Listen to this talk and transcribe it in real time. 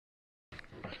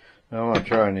Now I'm going to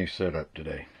try a new setup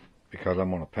today because I'm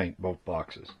going to paint both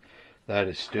boxes. That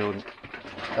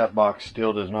box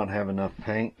still does not have enough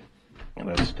paint.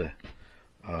 That's the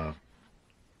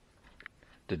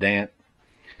Dadant.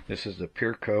 This is the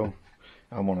Pierco.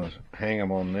 I'm going to hang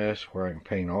them on this where I can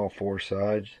paint all four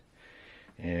sides.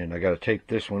 And I got to tape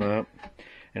this one up.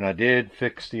 And I did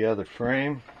fix the other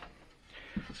frame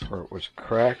where it was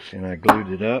cracked, and I glued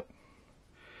it up.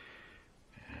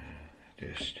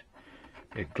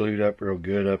 It glued up real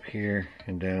good up here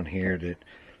and down here. That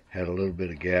had a little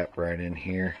bit of gap right in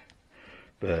here,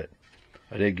 but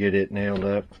I did get it nailed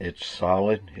up. It's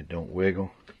solid, it don't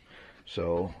wiggle,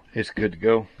 so it's good to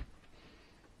go.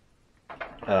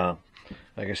 Like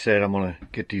I said, I'm gonna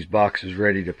get these boxes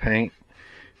ready to paint.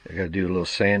 I gotta do a little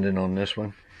sanding on this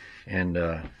one, and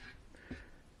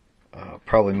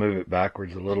probably move it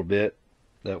backwards a little bit.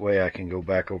 That way I can go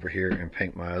back over here and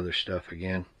paint my other stuff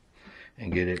again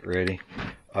and get it ready.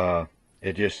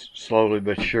 It just slowly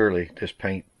but surely, this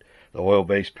paint, the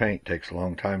oil-based paint, takes a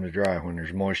long time to dry when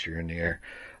there's moisture in the air.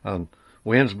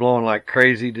 Wind's blowing like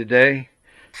crazy today,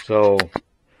 so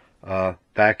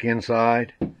back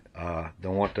inside,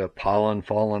 don't want the pollen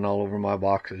falling all over my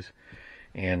boxes,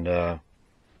 and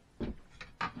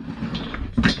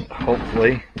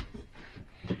hopefully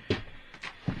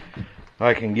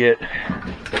I can get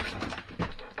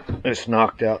this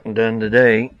knocked out and done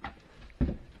today.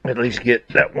 At least get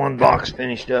that one box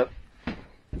finished up.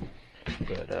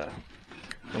 But a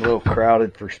little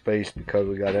crowded for space because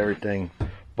we got everything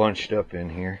bunched up in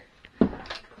here.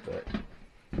 But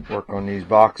work on these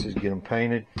boxes, get them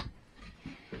painted,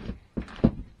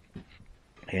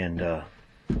 and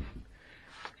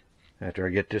after I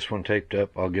get this one taped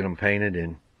up, I'll get them painted,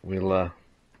 and we'll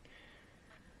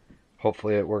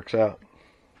hopefully it works out.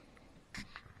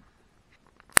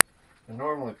 I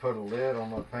normally put a lid on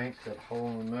my paint, that hole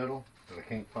in the middle, but I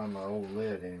can't find my old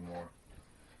lid anymore.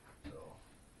 So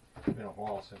it's been a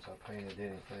while since I painted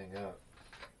anything up.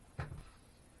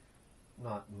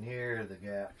 Not near the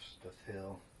gaps to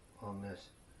fill on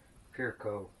this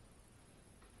Pierco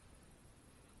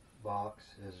box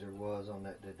as there was on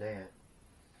that Dadant.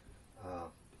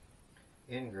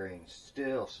 Ingrains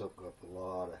still soak up a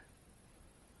lot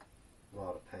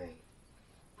of paint.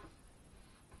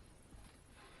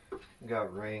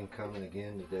 Got rain coming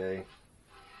again today.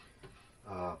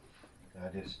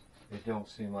 It don't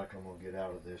seem like I'm gonna get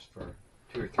out of this for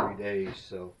 2 or 3 days,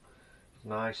 so it's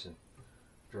nice and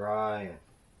dry and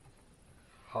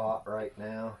hot right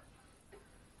now,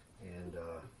 and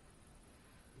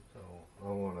so I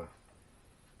want to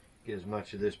get as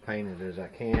much of this painted as I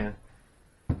can.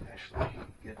 Actually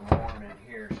getting warm in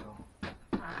here, so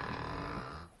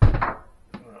I'm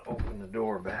gonna open the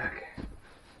door back.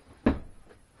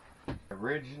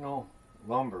 Original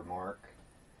lumber mark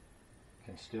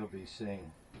can still be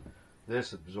seen.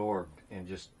 This absorbed and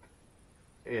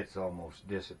it's almost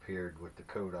disappeared with the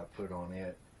coat I put on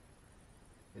it.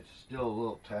 It's still a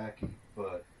little tacky,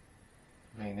 but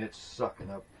I mean, it's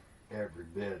sucking up every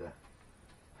bit of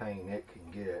paint it can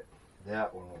get.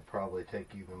 That one will probably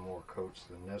take even more coats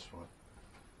than this one,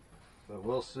 but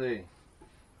we'll see.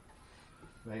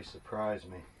 May surprise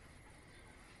me.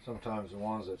 Sometimes the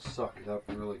ones that suck it up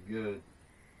really good,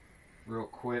 real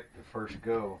quick the first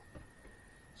go,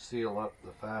 seal up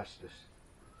the fastest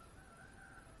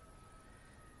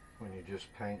when you're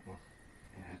just painting,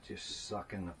 and it's just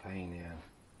sucking the paint in.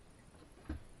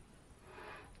 I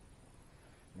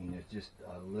mean, it's just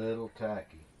a little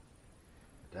tacky.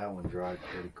 That one dried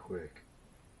pretty quick.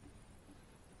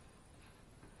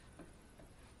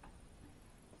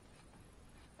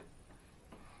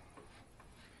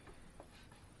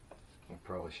 I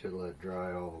probably should let it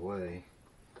dry all the way.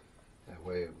 That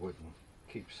way it wouldn't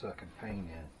keep sucking paint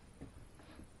in.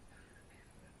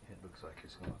 It looks like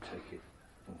it's going to take it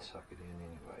and suck it in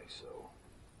anyway, so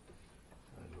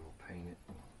I will paint it.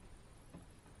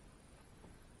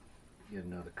 Get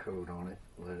another coat on it,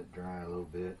 let it dry a little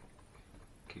bit.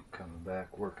 Keep coming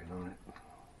back, working on it.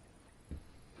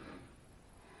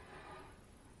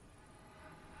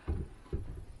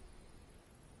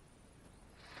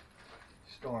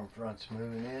 Storm front's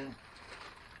moving in.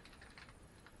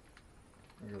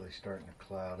 Really starting to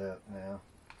cloud up now.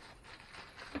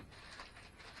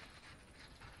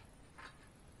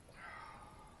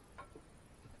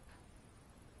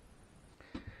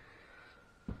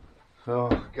 So,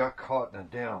 got caught in a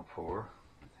downpour.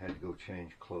 Had to go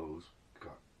change clothes.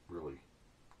 Got really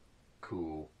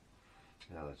cool.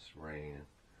 Now it's raining.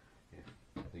 It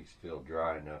at least feel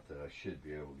dry enough that I should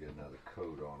be able to get another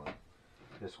coat on it.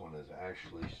 This one is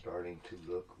actually starting to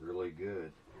look really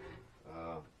good.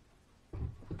 You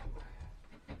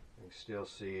can still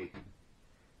see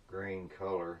grain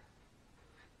color.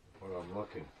 What I'm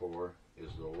looking for is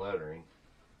the lettering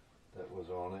that was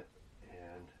on it,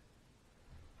 and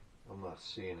I'm not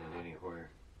seeing it anywhere.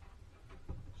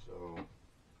 So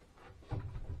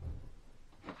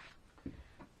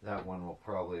that one will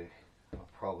I'll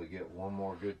probably get one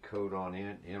more good coat on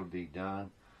it. It'll be done.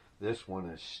 This one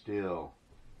is still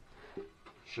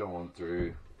showing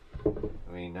through.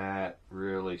 I mean, that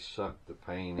really sucked the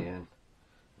paint in.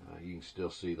 You can still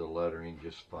see the lettering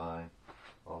just fine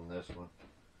on this one.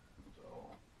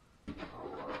 So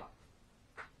I'll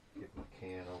get my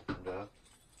can opened up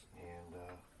and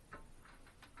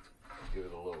give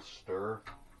it a little stir.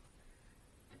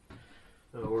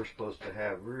 So we're supposed to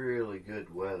have really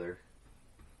good weather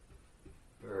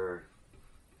for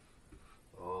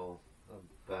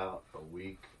about a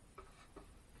week.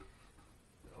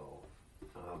 So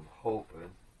I'm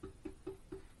hoping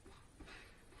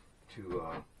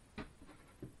to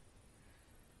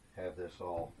have this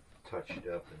all touched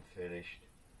up and finished.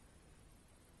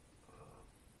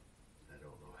 I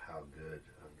don't know how good.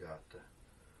 I've got the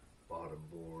bottom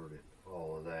board and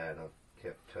all of that. I've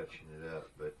kept touching it up,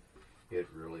 but it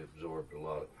really absorbed a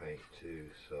lot of paint too,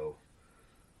 so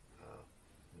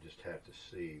we'll just have to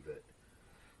see, but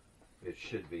it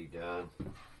should be done.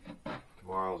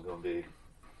 Tomorrow's going to be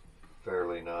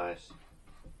fairly nice,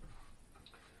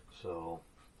 so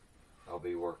I'll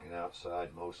be working outside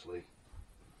mostly,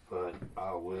 but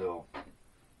I will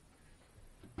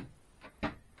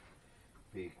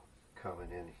be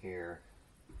coming in here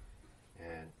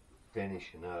and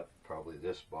finishing up probably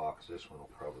this box. This one will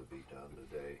probably be done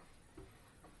today,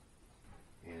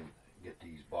 and get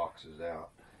these boxes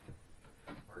out,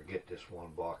 or get this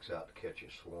one box out to catch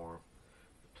a swarm.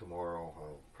 Tomorrow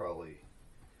I'll probably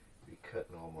be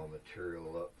cutting all my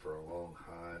material up for a long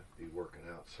hive, be working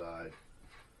outside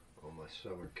on my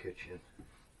summer kitchen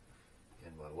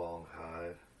in my long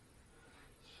hive,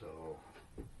 so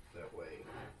that way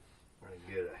I'm going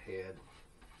to get ahead.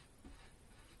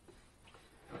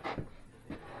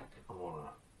 I want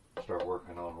to start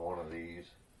working on one of these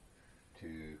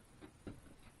to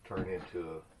turn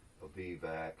into a bee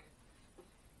vac,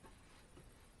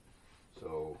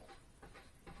 so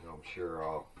I'm sure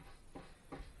I'll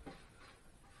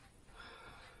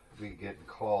be getting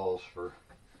calls from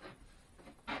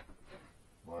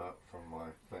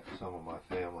some of my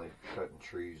family cutting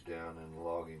trees down in the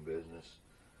logging business.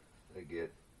 They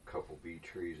get a couple bee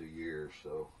trees a year,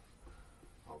 so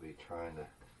I'll be trying to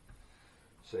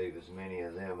save as many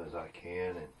of them as I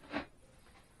can, and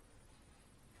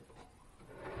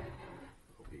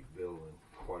I'll be building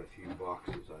quite a few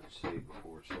boxes, I'd say,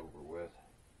 before it's over with.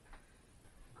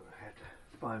 I'm gonna have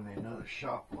to find me another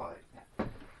shop light.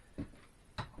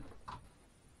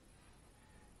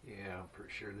 Yeah, I'm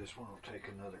pretty sure this one will take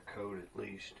another coat at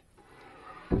least.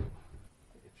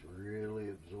 It's really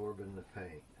absorbing the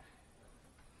paint.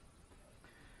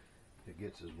 If it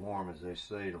gets as warm as they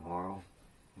say tomorrow,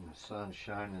 and the sun's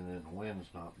shining and the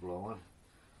wind's not blowing,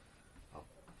 I'll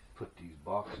put these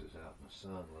boxes out in the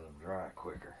sun, let them dry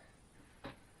quicker,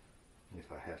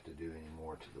 if I have to do any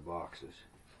more to the boxes.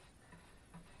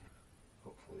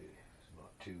 Hopefully it's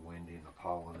not too windy and the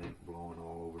pollen ain't blowing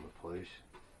all over the place.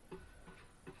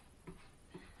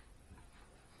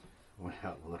 Went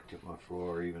out and looked at my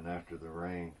floor even after the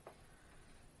rain,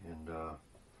 and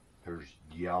there's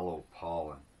yellow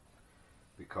pollen.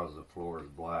 Because the floor is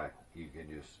black, you can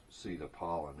just see the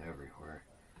pollen everywhere.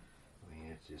 I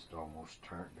mean, it's just almost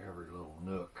turned every little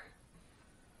nook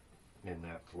in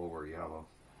that floor yellow.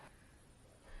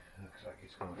 Looks like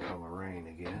it's going to come a rain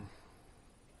again.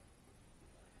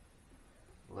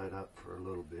 Let up for a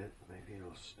little bit, maybe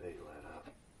it'll stay let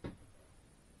up.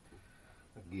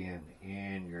 Again, the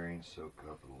end grains soak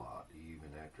up a lot, even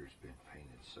after it's been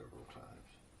painted several times.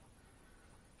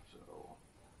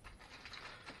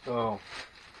 So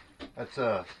that's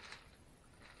a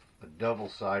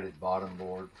double-sided bottom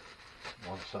board.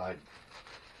 One side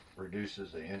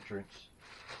reduces the entrance,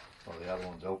 while the other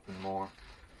one's open more.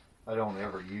 I don't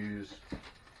ever use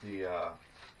the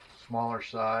smaller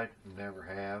side, never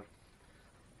have.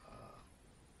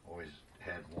 Always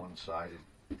had one size,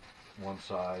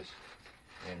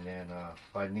 and then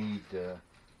if I need to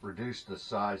reduce the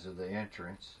size of the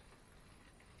entrance,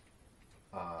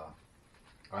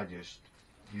 I just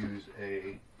use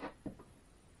a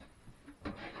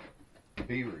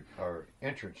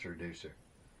entrance reducer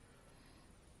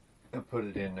and put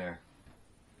it in there.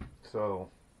 So,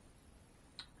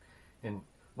 and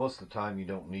most of the time you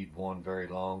don't need one very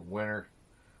long. Winter,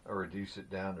 I reduce it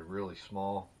down to really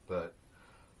small, but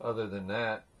other than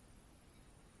that,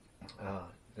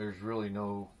 there's really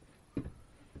no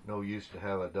no use to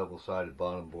have a double-sided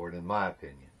bottom board, in my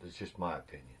opinion. It's just my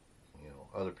opinion. You know,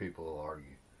 other people will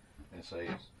argue and say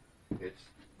it's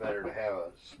better to have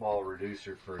a small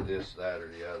reducer for this, that, or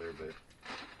the other, but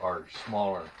or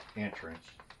smaller entrance.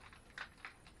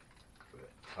 But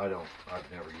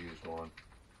I've never used one.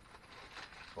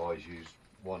 Always used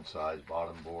one size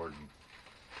bottom board, and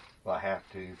if I have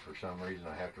to, for some reason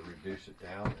I have to reduce it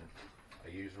down, and I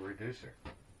use a reducer.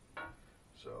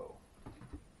 So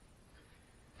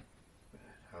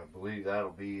I believe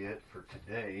that'll be it for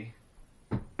today.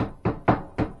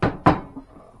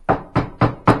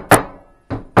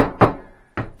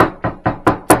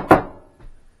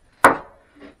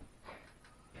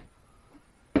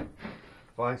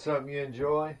 Find something you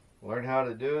enjoy, learn how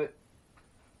to do it.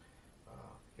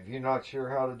 If you're not sure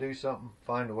how to do something,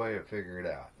 find a way to figure it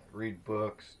out. Read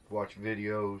books, watch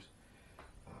videos,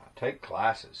 take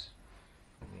classes.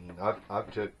 I mean,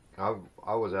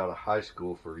 I was out of high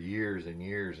school for years and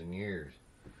years and years.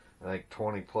 I think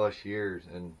 20 plus years,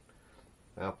 and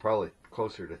probably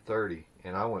closer to 30.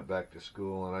 And I went back to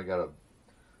school and I got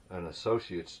an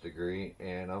associate's degree,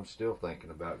 and I'm still thinking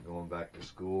about going back to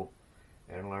school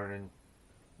and learning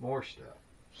more stuff.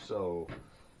 So,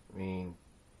 I mean,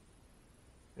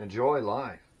 enjoy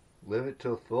life. Live it to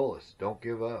the fullest. Don't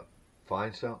give up.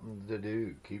 Find something to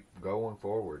do. Keep going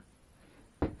forward.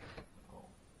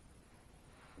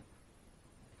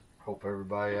 Hope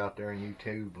everybody out there in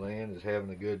YouTube land is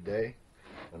having a good day.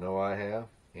 I know I have.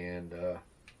 And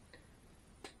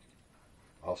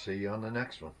I'll see you on the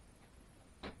next one.